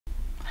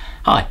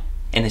Hi,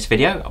 in this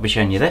video I'll be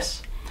showing you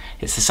this.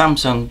 It's the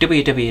Samsung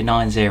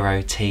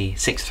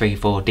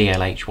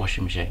WW90T634DLH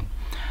washing machine.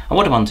 And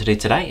what I want to do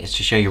today is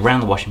to show you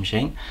around the washing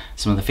machine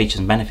some of the features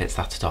and benefits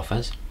that it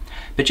offers.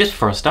 But just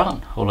before I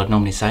start, all I'd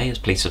normally say is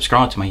please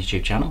subscribe to my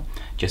YouTube channel.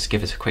 Just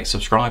give us a quick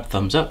subscribe,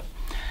 thumbs up.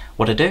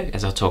 What I do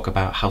is I'll talk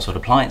about household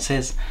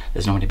appliances.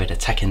 There's normally a bit of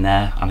tech in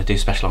there, and I do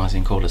specialise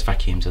in cordless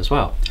vacuums as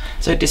well.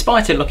 So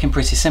despite it looking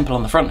pretty simple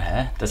on the front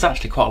here, there's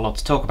actually quite a lot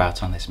to talk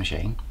about on this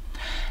machine.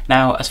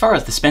 Now, as far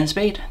as the spin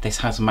speed, this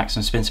has a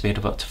maximum spin speed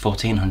of up to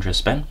 1400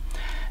 spin.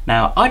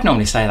 Now, I'd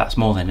normally say that's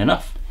more than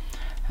enough.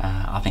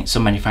 I think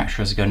some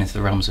manufacturers are going into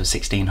the realms of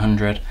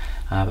 1600,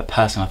 but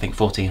personally I think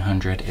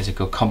 1400 is a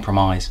good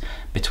compromise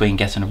between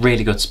getting a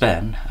really good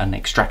spin and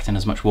extracting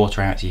as much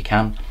water out as you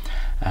can,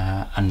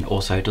 and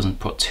also it doesn't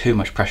put too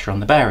much pressure on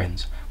the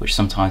bearings, which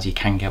sometimes you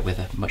can get with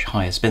a much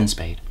higher spin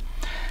speed.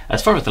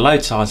 As far as the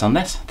load size on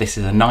this is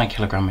a 9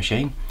 kilogram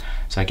machine.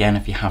 So again,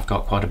 if you have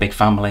got quite a big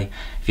family,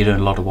 if you're doing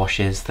a lot of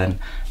washes, then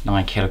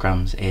 9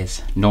 kilograms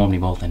is normally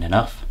more than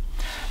enough.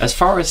 As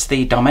far as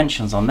the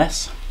dimensions on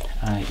this,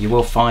 you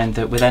will find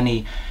that with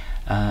any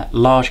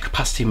large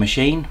capacity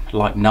machine,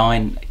 like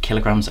 9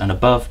 kilograms and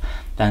above,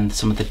 then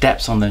some of the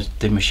depths on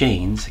the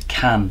machines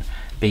can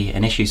be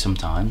an issue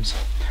sometimes.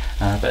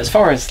 But as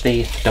far as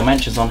the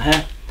dimensions on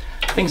here,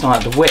 things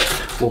like the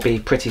width will be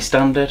pretty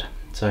standard.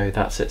 So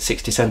that's at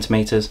 60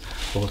 centimeters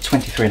or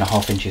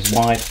 23.5 inches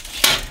wide.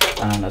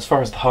 And as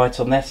far as the height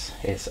on this,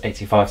 it's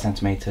 85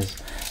 centimeters,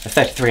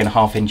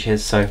 33.5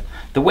 inches. So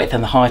the width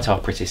and the height are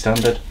pretty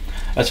standard.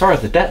 As far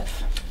as the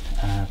depth,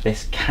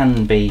 this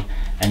can be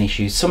an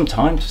issue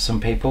sometimes for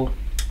some people.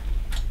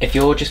 If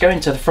you're just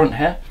going to the front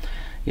here,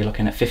 you're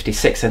looking at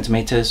 56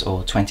 centimeters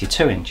or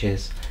 22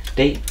 inches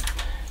deep.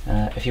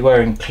 If you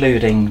were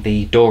including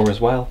the door as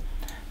well,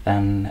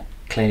 then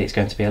clearly it's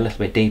going to be a little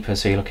bit deeper,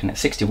 so you're looking at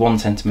 61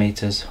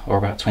 centimeters or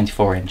about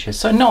 24 inches.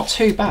 So not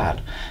too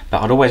bad,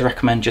 but I'd always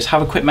recommend just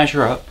have a quick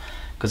measure up,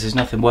 because there's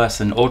nothing worse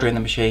than ordering the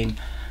machine,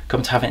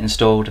 come to have it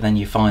installed, and then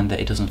you find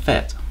that it doesn't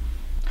fit.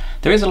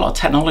 There is a lot of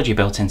technology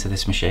built into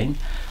this machine.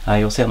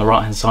 You'll see on the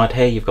right hand side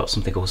here you've got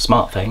something called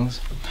Smart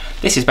Things.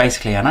 This is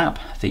basically an app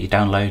that you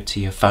download to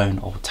your phone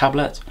or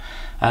tablet.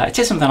 It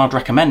is something I'd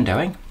recommend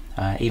doing,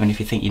 even if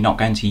you think you're not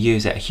going to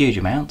use it a huge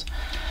amount.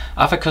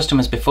 I've had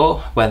customers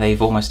before where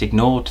they've almost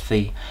ignored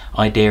the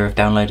idea of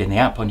downloading the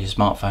app on your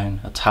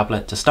smartphone or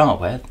tablet to start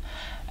with,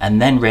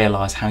 and then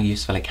realise how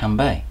useful it can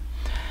be.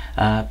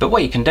 But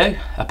what you can do,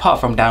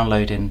 apart from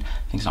downloading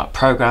things like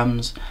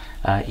programs,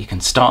 you can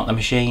start the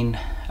machine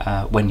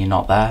when you're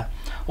not there.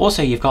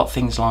 Also, you've got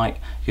things like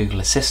Google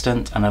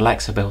Assistant and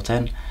Alexa built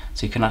in,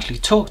 so you can actually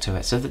talk to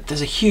it. So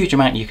there's a huge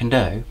amount you can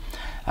do.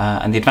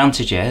 And the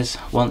advantage is,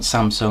 once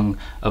Samsung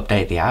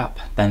update the app,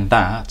 then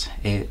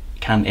it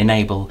can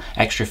enable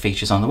extra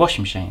features on the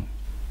washing machine.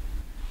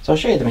 So I'll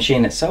show you the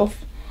machine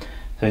itself.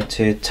 So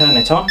to turn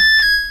it on,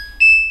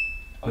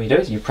 all you do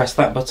is you press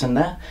that button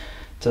there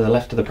to the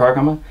left of the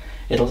programmer.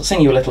 It'll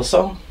sing you a little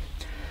song.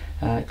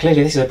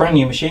 Clearly this is a brand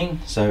new machine,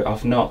 so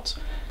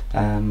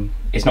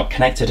it's not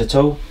connected at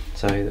all.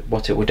 So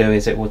what it will do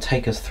is it will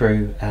take us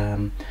through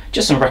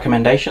just some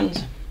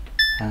recommendations.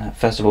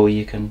 First of all,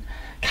 you can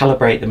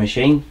calibrate the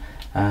machine,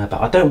 but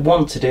I don't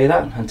want to do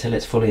that until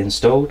it's fully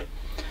installed.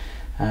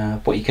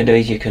 What you can do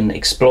is you can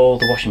explore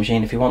the washing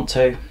machine if you want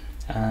to.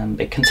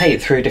 It can take you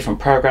through different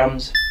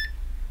programs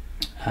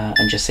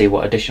and just see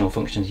what additional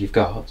functions you've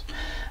got.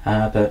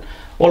 But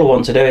all I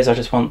want to do is I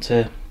just want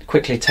to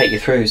quickly take you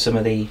through some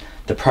of the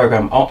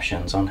program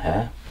options on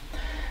here.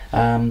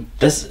 I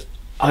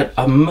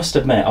must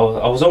admit, I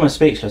was almost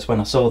speechless when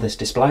I saw this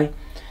display.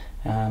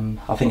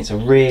 I think it's a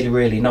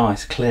really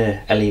nice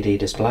clear LED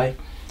display.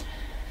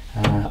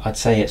 I'd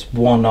say it's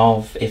one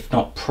of, if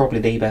not probably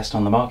the best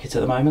on the market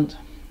at the moment.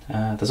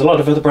 There's a lot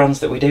of other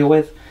brands that we deal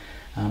with,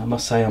 and I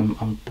must say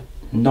I'm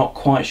not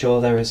quite sure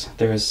they're as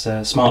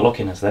smart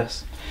looking as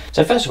this.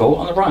 So first of all,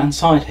 on the right hand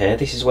side here,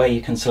 this is where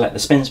you can select the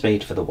spin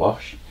speed for the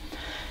wash.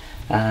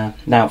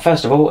 Now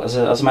first of all, as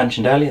I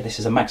mentioned earlier, this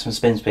is a maximum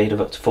spin speed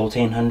of up to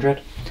 1400,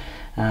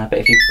 but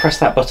if you press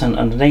that button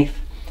underneath,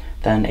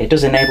 then it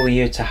does enable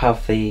you to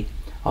have the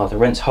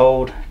rinse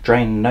hold,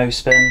 drain no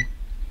spin.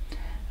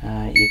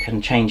 You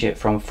can change it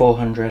from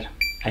 400,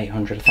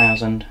 800,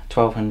 1000,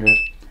 1200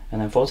 and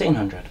then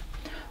 1400.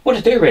 What I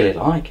do really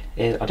like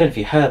is, I don't know if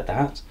you heard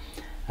that,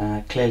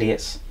 clearly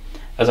it's,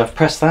 as I've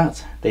pressed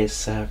that,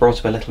 this brought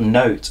up a little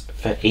note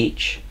for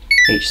each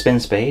spin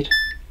speed.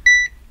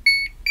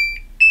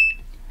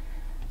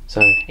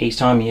 So each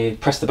time you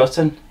press the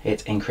button,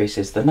 it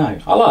increases the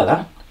note. I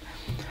like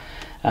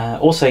that.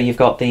 Also, you've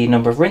got the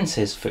number of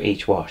rinses for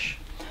each wash.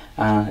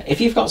 If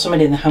you've got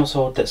somebody in the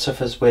household that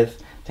suffers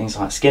with things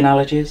like skin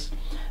allergies,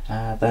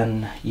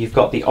 then you've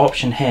got the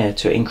option here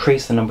to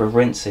increase the number of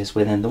rinses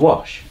within the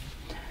wash.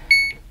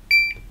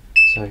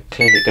 So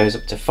clearly it goes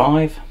up to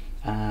 5,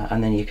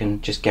 and then you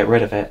can just get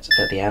rid of it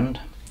at the end.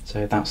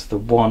 So that's the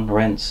 1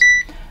 rinse,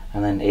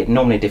 and then it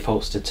normally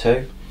defaults to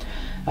 2.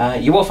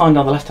 You will find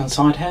on the left hand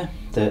side here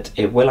that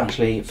it will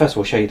actually first of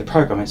all show you the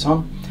program it's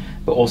on,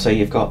 but also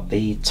you've got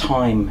the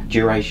time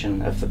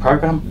duration of the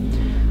program.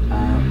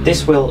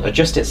 This will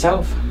adjust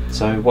itself,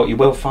 so what you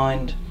will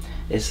find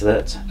is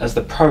that as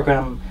the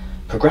program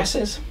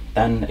progresses,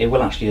 then it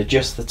will actually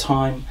adjust the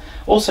time.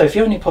 Also, if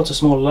you only put a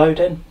small load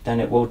in, then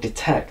it will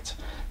detect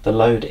the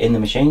load in the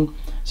machine,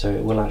 so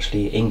it will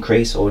actually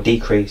increase or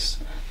decrease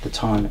the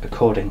time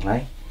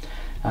accordingly.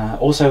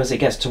 Also, as it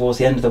gets towards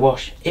the end of the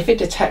wash, if it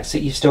detects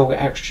that you've still got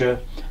extra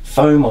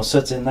foam or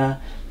suds in there,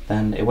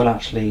 then it will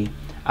actually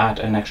add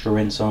an extra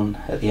rinse on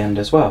at the end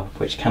as well,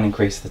 which can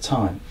increase the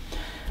time.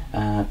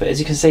 But as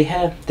you can see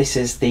here, this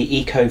is the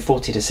Eco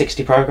 40 to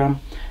 60 program.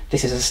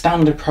 This is a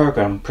standard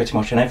program pretty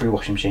much on every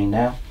washing machine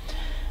now,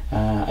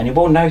 and you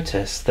will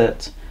notice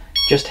that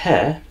just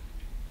here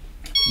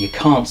you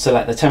can't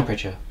select the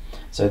temperature.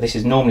 So this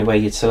is normally where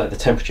you'd select the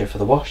temperature for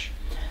the wash,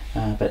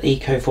 but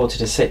Eco 40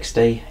 to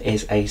 60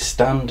 is a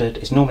standard.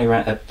 It's normally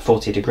around at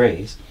 40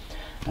 degrees,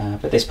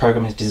 but this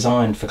program is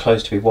designed for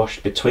clothes to be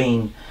washed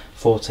between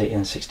 40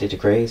 and 60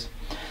 degrees.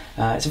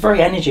 It's a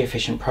very energy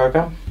efficient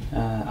program,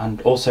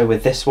 and also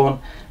with this one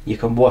you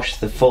can wash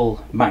the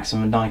full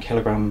maximum 9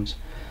 kilograms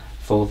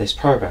for this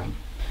program.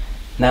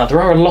 Now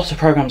there are a lot of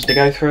programs to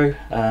go through.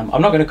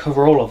 I'm not going to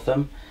cover all of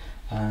them.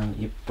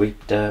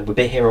 We'd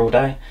be here all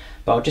day,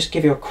 but I'll just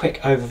give you a quick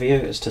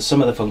overview as to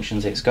some of the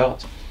functions it's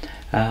got.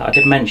 I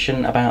did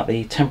mention about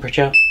the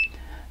temperature.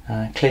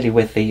 Clearly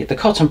with the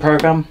cotton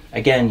program,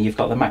 again you've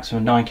got the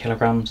maximum 9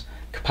 kilograms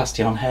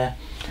capacity on here,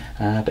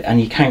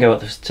 and you can go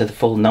up to the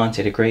full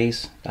 90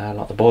 degrees,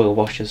 like the boil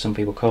washer some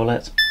people call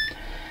it.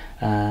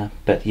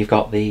 But you've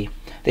got this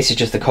is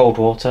just the cold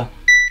water,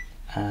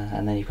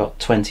 and then you've got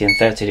 20 and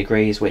 30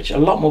 degrees, which a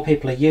lot more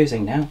people are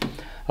using now.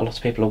 A lot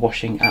of people are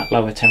washing at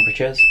lower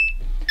temperatures,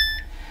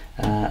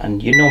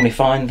 and you normally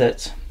find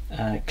that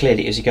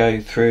clearly as you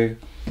go to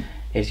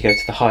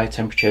the higher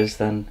temperatures,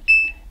 then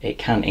it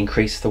can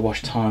increase the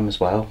wash time as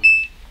well,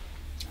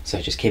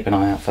 so just keep an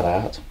eye out for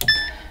that.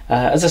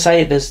 As I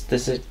say,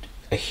 there's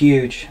a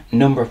huge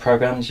number of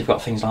programs. You've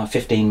got things like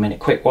 15-minute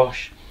quick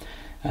wash.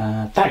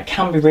 That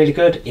can be really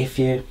good if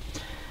you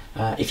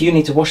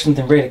need to wash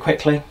something really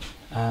quickly,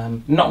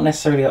 not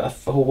necessarily a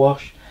full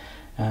wash,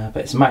 but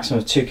it's a maximum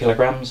of 2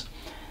 kilograms.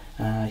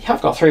 You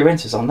have got 3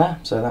 rinses on there,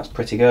 so that's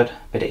pretty good,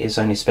 but it is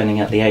only spinning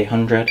at the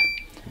 800.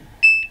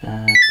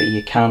 But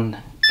we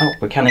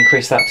can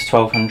increase that to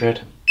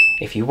 1200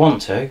 if you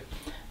want to,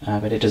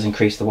 but it does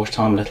increase the wash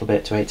time a little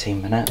bit to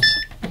 18 minutes.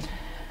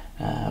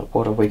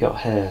 What have we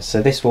got here?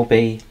 So this will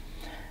be,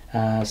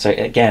 so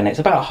again it's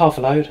about half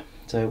a load,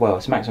 so well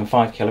it's maximum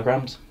 5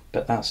 kilograms,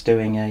 but that's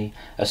doing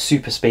a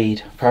super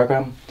speed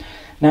program.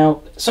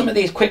 Now some of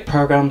these quick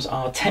programs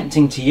are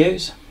tempting to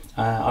use.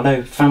 I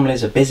know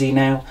families are busy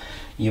now,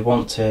 you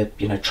want to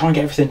try and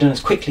get everything done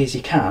as quickly as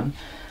you can,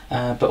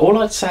 but all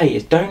I'd say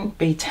is don't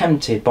be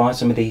tempted by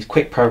some of these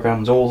quick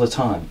programs all the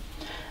time.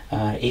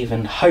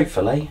 Even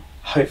hopefully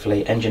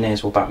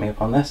engineers will back me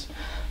up on this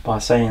by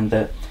saying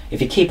that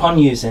if you keep on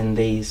using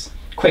these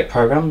quick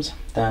programs,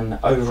 then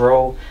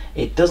overall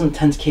it doesn't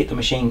tend to keep the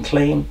machine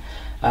clean.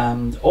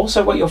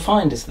 Also what you'll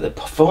find is that the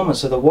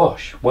performance of the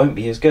wash won't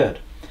be as good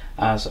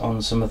as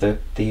on some of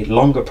the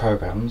longer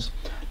programs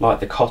like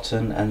the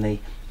cotton and the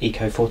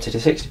Eco 40 to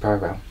 60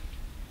 program.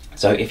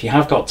 So if you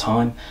have got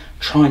time,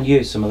 try and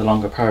use some of the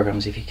longer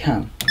programs if you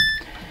can.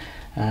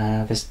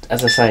 As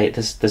I say,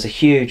 there's a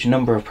huge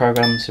number of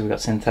programs. So we've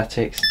got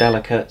synthetics,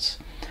 delicates,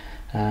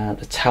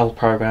 the towel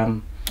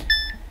program,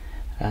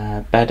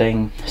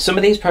 bedding. Some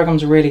of these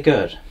programs are really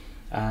good.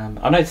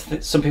 I know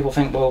some people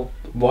think, well,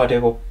 why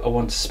do I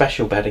want a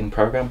special bedding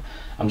program?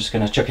 I'm just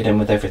going to chuck it in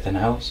with everything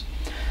else.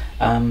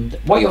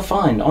 What you'll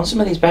find on some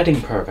of these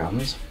bedding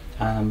programs,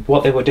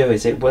 what they will do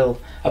is it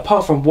will,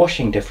 apart from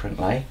washing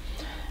differently,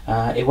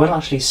 it will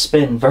actually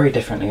spin very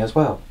differently as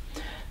well,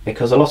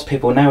 because a lot of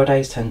people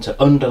nowadays tend to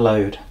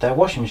underload their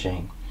washing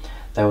machine.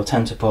 They will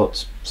tend to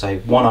put, say,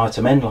 one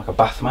item in, like a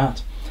bath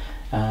mat,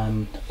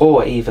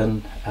 or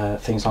even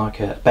things like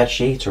a bed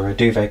sheet or a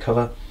duvet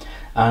cover.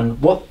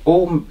 And what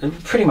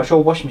pretty much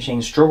all washing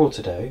machines struggle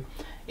to do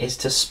is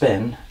to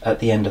spin at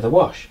the end of the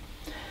wash.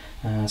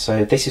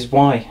 So this is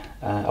why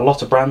a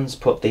lot of brands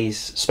put these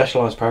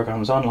specialised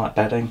programs on, like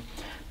bedding,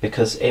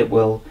 because it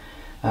will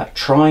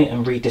try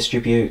and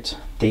redistribute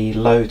the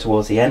load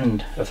towards the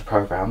end of the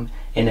program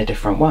in a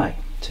different way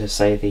to,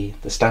 say,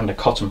 the standard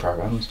cotton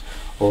programs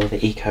or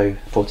the Eco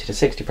 40 to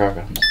 60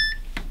 programs.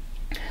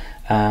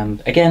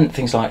 Again,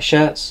 things like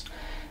shirts,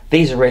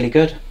 these are really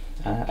good.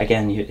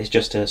 Again, it's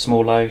just a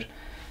small load,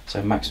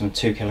 so maximum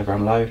 2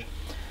 kilogram load,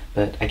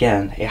 but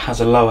again it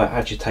has a lower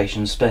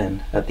agitation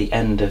spin at the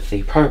end of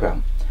the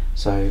program,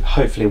 so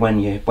hopefully when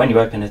you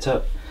open it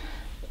up,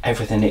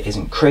 everything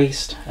isn't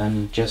creased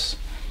and just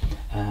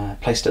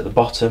placed at the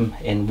bottom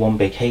in one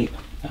big heap.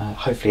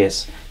 Hopefully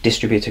it's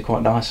distributed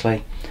quite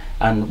nicely,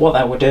 and what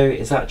that will do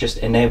is that just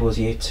enables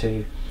you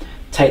to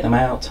take them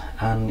out,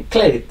 and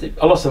clearly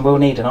a lot of them will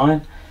need an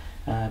iron,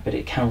 but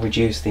it can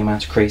reduce the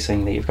amount of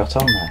creasing that you've got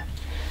on there.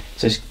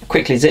 So just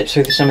quickly zip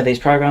through some of these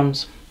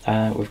programs.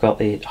 We've got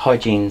the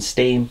hygiene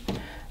steam,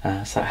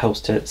 so that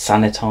helps to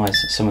sanitize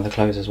some of the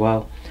clothes as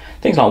well.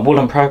 Things like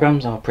woolen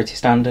programs are pretty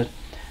standard,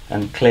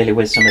 and clearly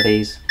with some of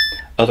these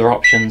other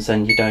options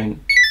then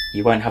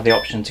you won't have the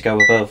option to go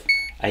above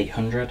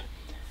 800.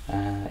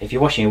 If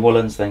you're washing your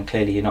woolens, then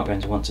clearly you're not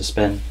going to want to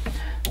spin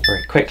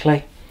very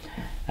quickly.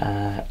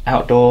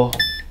 Outdoor,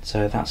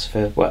 so that's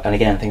for, and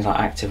again, things like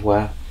active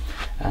wear.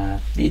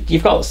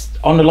 You've got,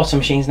 on a lot of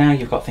machines now,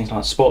 you've got things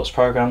like sports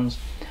programs.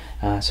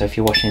 So if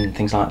you're washing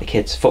things like the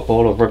kids'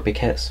 football or rugby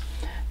kits,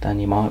 then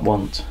you might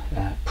want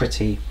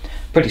pretty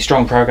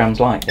strong programs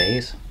like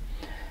these.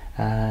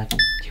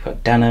 You've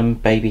got denim,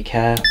 baby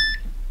care,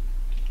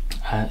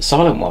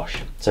 silent wash.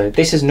 So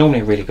this is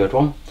normally a really good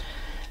one.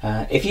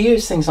 If you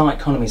use things like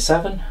economy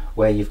 7,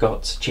 where you've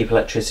got cheap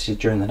electricity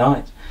during the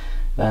night,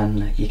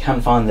 then you can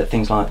find that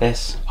things like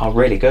this are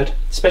really good,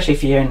 especially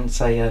if you're in,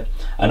 say,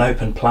 an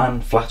open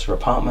plan flat or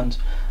apartment,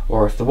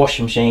 or if the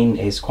washing machine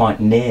is quite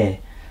near,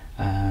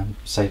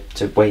 say,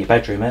 to where your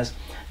bedroom is,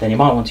 then you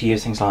might want to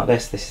use things like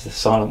this. This is the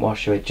silent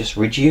washer. It just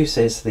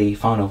reduces the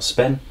final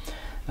spin,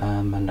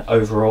 and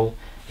overall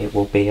it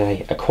will be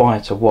a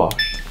quieter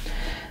wash.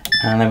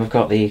 And then we've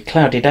got the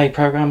cloudy day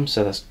program,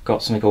 so that's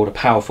got something called a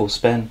powerful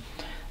spin.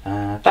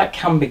 That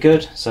can be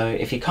good, so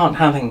if you can't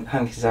hang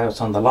things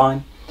out on the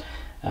line,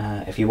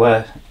 if you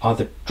were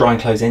either drying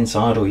clothes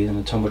inside or using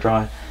a tumble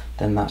dryer,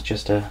 then that's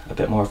just a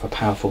bit more of a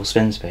powerful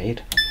spin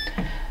speed.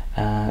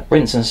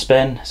 Rinse and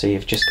spin, so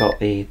you've just got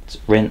the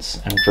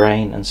rinse and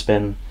drain and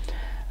spin.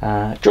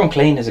 Drum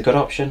clean is a good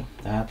option.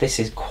 This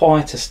is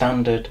quite a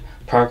standard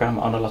program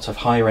on a lot of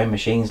higher end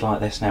machines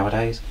like this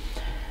nowadays,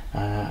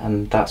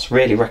 and that's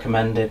really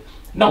recommended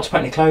not to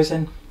put any clothes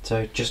in,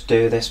 so just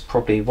do this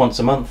probably once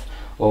a month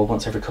or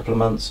once every couple of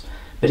months.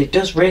 But it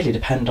does really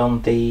depend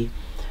on the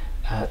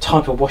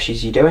type of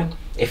washes you're doing.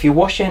 If you're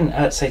washing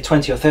at, say,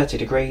 20 or 30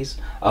 degrees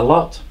a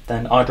lot,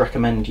 then I'd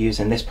recommend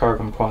using this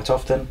program quite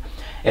often.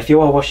 If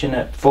you are washing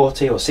at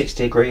 40 or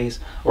 60 degrees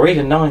or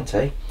even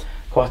 90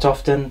 quite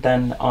often,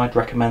 then I'd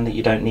recommend that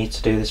you don't need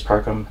to do this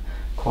program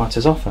quite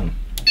as often.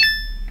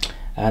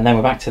 And then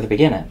we're back to the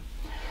beginning.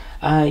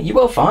 You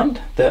will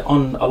find that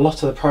on a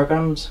lot of the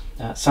programs,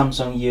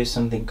 Samsung use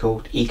something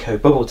called eco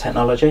bubble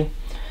technology,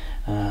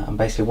 and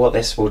basically what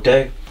this will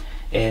do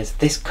is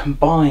this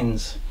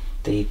combines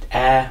the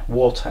air,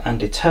 water and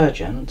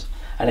detergent,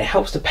 and it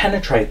helps to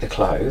penetrate the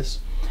clothes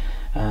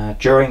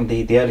during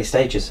the early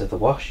stages of the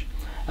wash.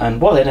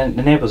 And what it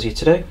enables you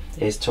to do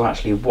is to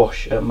actually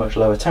wash at much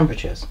lower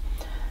temperatures.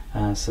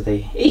 So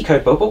the eco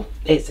bubble,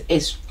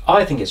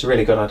 I think it's a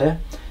really good idea.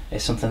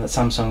 It's something that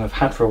Samsung have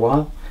had for a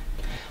while.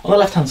 On the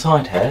left hand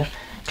side here,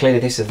 clearly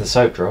this is the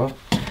soap drawer.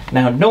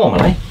 Now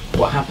normally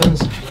what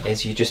happens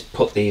is you just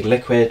put the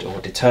liquid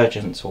or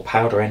detergent or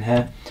powder in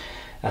here,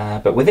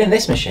 but within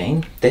this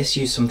machine this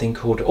uses something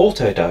called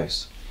auto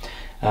dose.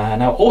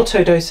 Now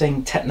auto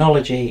dosing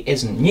technology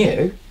isn't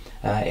new.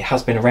 It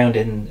has been around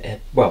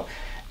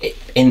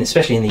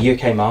especially in the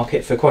UK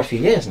market for quite a few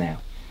years now,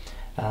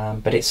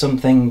 but it's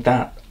something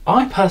that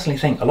I personally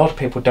think a lot of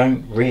people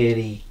don't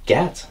really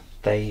get.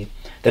 They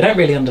don't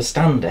really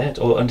understand it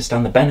or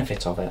understand the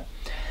benefit of it.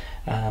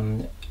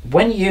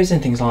 When you're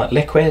using things like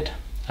liquid,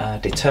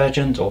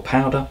 detergent or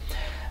powder,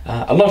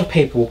 a lot of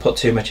people will put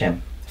too much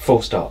in,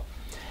 full stop.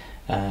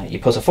 You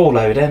put a full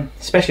load in,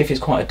 especially if it's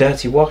quite a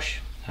dirty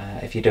wash.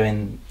 If you're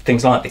doing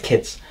things like the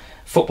kids'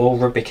 football,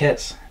 rugby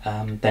kits,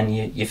 then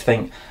you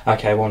think,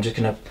 okay, well I'm just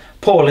going to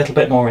pour a little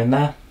bit more in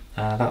there.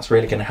 That's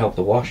really going to help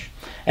the wash.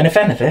 And if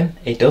anything,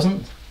 it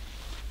doesn't.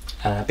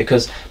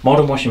 Because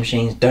modern washing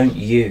machines don't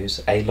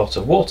use a lot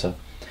of water.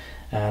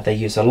 They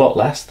use a lot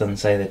less than,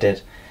 say, they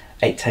did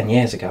 8-10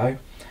 years ago,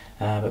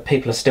 but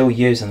people are still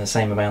using the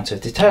same amount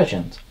of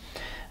detergent.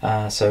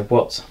 So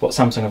what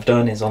Samsung have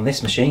done is on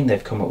this machine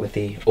they've come up with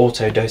the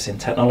auto dosing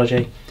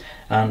technology,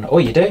 and all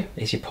you do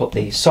is you put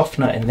the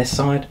softener in this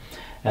side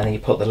and then you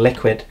put the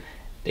liquid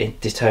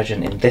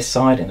detergent in this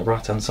side, in the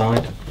right hand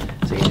side.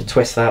 So you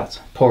twist that,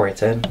 pour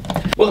it in.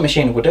 What the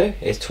machine will do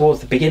is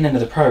towards the beginning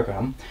of the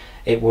program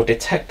it will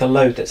detect the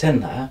load that's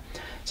in there.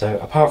 So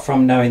apart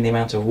from knowing the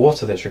amount of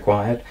water that's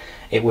required,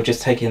 it will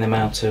just take in the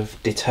amount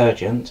of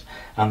detergent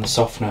and the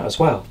softener as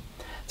well.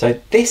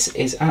 So this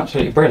is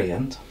absolutely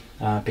brilliant,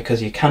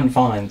 because you can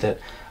find that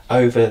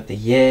over the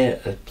year,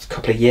 a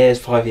couple of years,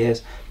 5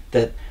 years,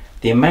 that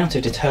the amount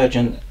of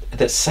detergent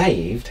that's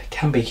saved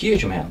can be a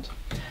huge amount.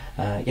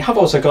 You have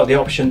also got the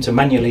option to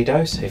manually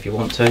dose if you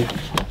want to,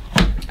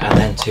 and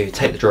then to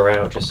take the drawer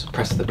out, just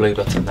press the blue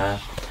button there,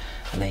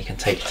 and then you can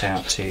take it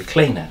out to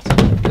clean it,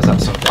 because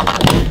that's something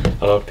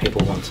that a lot of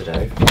people want to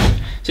do.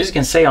 So as you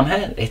can see on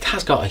here, it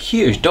has got a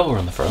huge door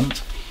on the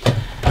front.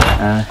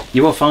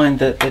 You will find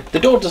that the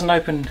door doesn't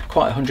open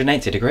quite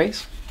 180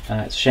 degrees.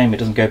 It's a shame it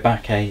doesn't go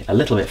back a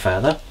little bit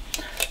further,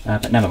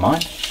 but never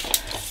mind.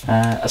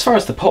 As far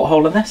as the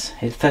porthole in this,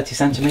 it's 30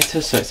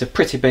 centimeters, so it's a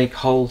pretty big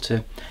hole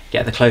to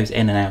get the clothes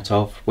in and out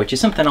of, which is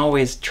something I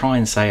always try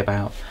and say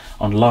about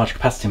on large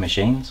capacity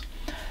machines.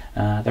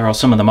 There are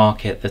some on the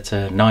market that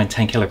are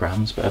 9-10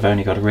 kilograms but have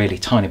only got a really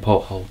tiny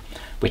porthole,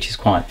 which is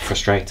quite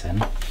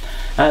frustrating.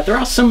 There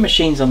are some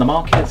machines on the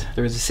market.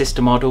 There is a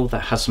sister model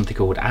that has something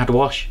called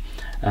AdWash.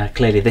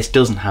 Clearly this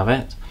doesn't have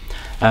it.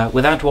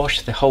 With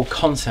AdWash, the whole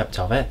concept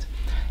of it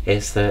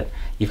is that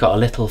you've got a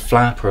little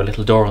flap or a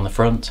little door on the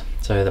front,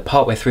 so that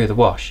partway through the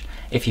wash,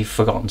 if you've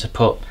forgotten to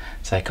put,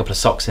 say, a couple of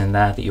socks in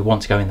there that you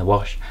want to go in the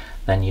wash,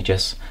 then you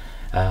just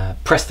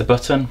press the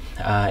button,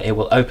 it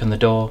will open the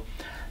door,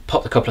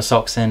 pop the couple of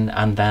socks in,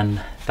 and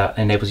then that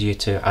enables you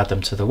to add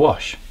them to the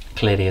wash,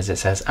 clearly as it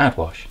says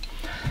AdWash.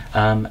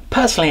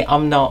 Personally,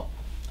 I'm not,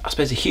 I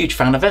suppose, a huge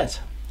fan of it.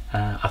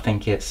 I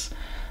think it's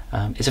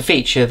a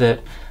feature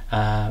that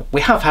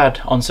we have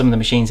had on some of the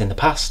machines in the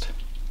past.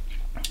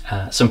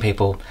 Some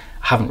people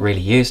haven't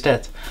really used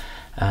it.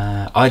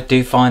 I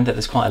do find that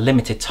there's quite a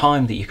limited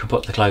time that you can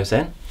put the clothes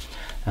in.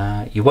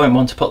 You won't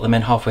want to put them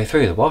in halfway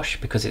through the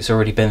wash because it's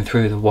already been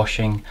through the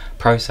washing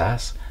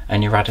process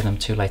and you're adding them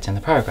too late in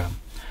the program.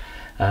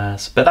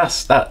 But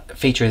that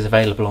feature is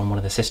available on one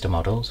of the sister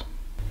models.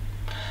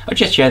 I'll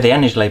just show the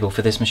energy label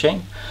for this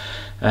machine.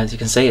 As you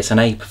can see, it's an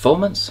A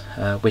performance,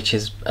 which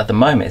is at the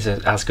moment is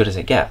as good as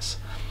it gets.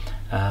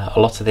 A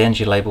lot of the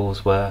energy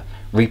labels were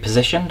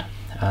repositioned,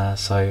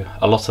 so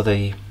a lot of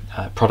the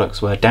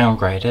products were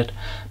downgraded,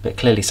 but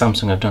clearly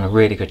Samsung have done a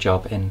really good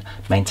job in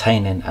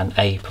maintaining an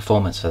A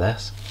performance for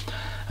this.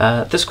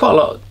 There's quite a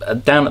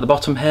lot down at the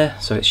bottom here,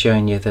 so it's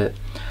showing you that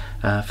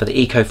for the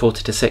Eco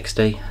 40 to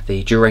 60,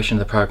 the duration of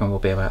the program will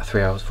be about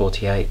 3 hours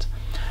 48.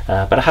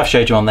 But I have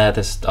showed you on there,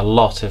 there's a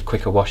lot of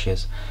quicker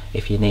washes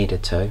if you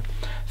needed to.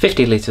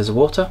 50 litres of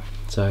water,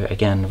 so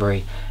again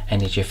very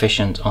energy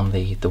efficient on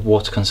the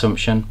water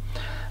consumption.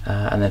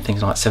 And then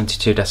things like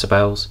 72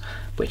 decibels,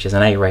 which is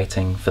an A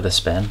rating for the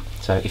spin.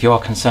 So if you are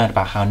concerned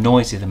about how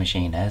noisy the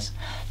machine is,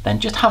 then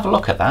just have a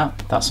look at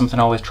that. That's something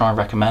I always try and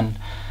recommend.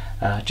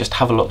 Just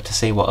have a look to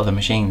see what other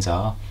machines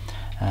are,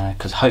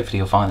 because hopefully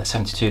you'll find that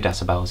 72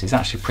 decibels is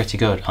actually pretty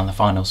good on the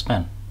final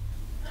spin.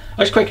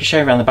 I'll just quickly show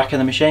you around the back of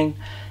the machine.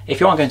 If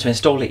you aren't going to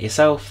install it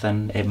yourself,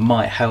 then it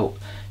might help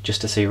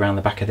just to see around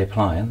the back of the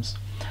appliance.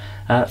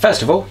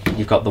 First of all,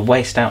 you've got the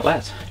waste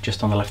outlet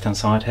just on the left hand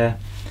side here.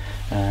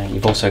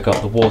 You've also got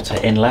the water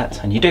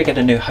inlet, and you do get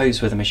a new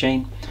hose with the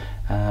machine.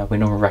 We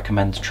normally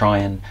recommend to try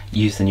and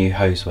use the new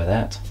hose with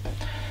it.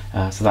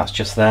 So that's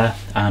just there,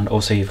 and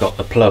also you've got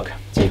the plug,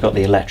 so you've got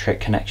the electric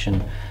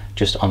connection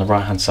just on the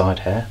right hand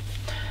side here.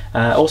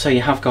 Also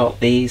you have got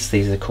these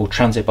are called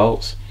transit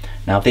bolts.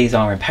 Now these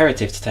are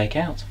imperative to take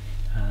out.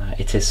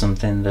 It is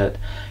something that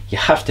you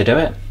have to do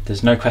it,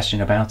 there's no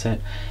question about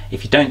it.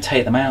 If you don't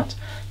take them out,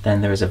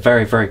 then there is a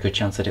very, very good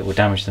chance that it will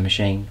damage the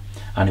machine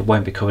and it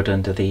won't be covered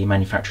under the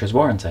manufacturer's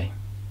warranty.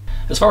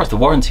 As far as the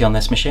warranty on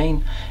this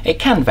machine, it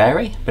can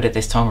vary, but at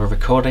this time of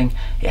recording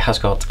it has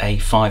got a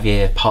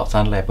 5-year parts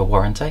and labour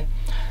warranty.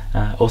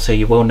 Also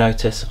you will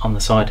notice on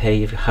the side here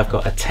you have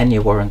got a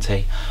 10-year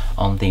warranty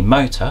on the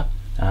motor,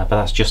 but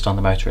that's just on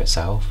the motor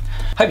itself.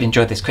 Hope you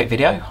enjoyed this quick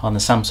video on the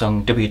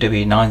Samsung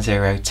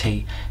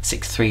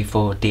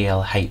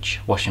WW90T634DLH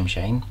washing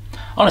machine.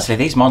 Honestly,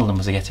 these model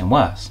numbers are getting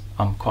worse.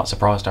 I'm quite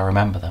surprised I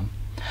remember them.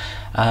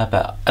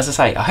 But as I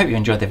say, I hope you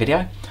enjoyed the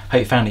video. Hope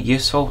you found it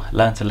useful,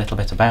 learnt a little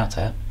bit about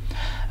it.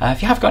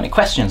 If you have got any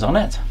questions on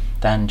it,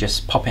 then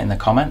just pop it in the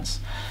comments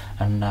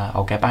and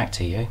I'll get back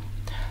to you.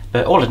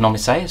 But all I'd normally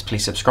say is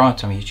please subscribe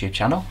to my YouTube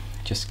channel.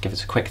 Just give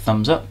us a quick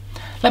thumbs up.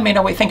 Let me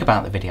know what you think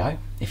about the video.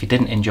 If you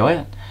didn't enjoy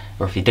it,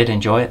 or if you did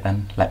enjoy it,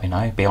 then let me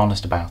know, be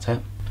honest about it.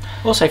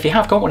 Also, if you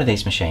have got one of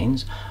these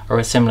machines, or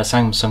a similar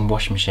Samsung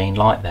washing machine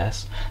like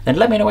this, then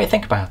let me know what you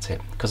think about it,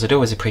 because I'd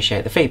always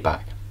appreciate the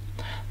feedback.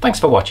 Thanks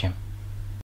for watching.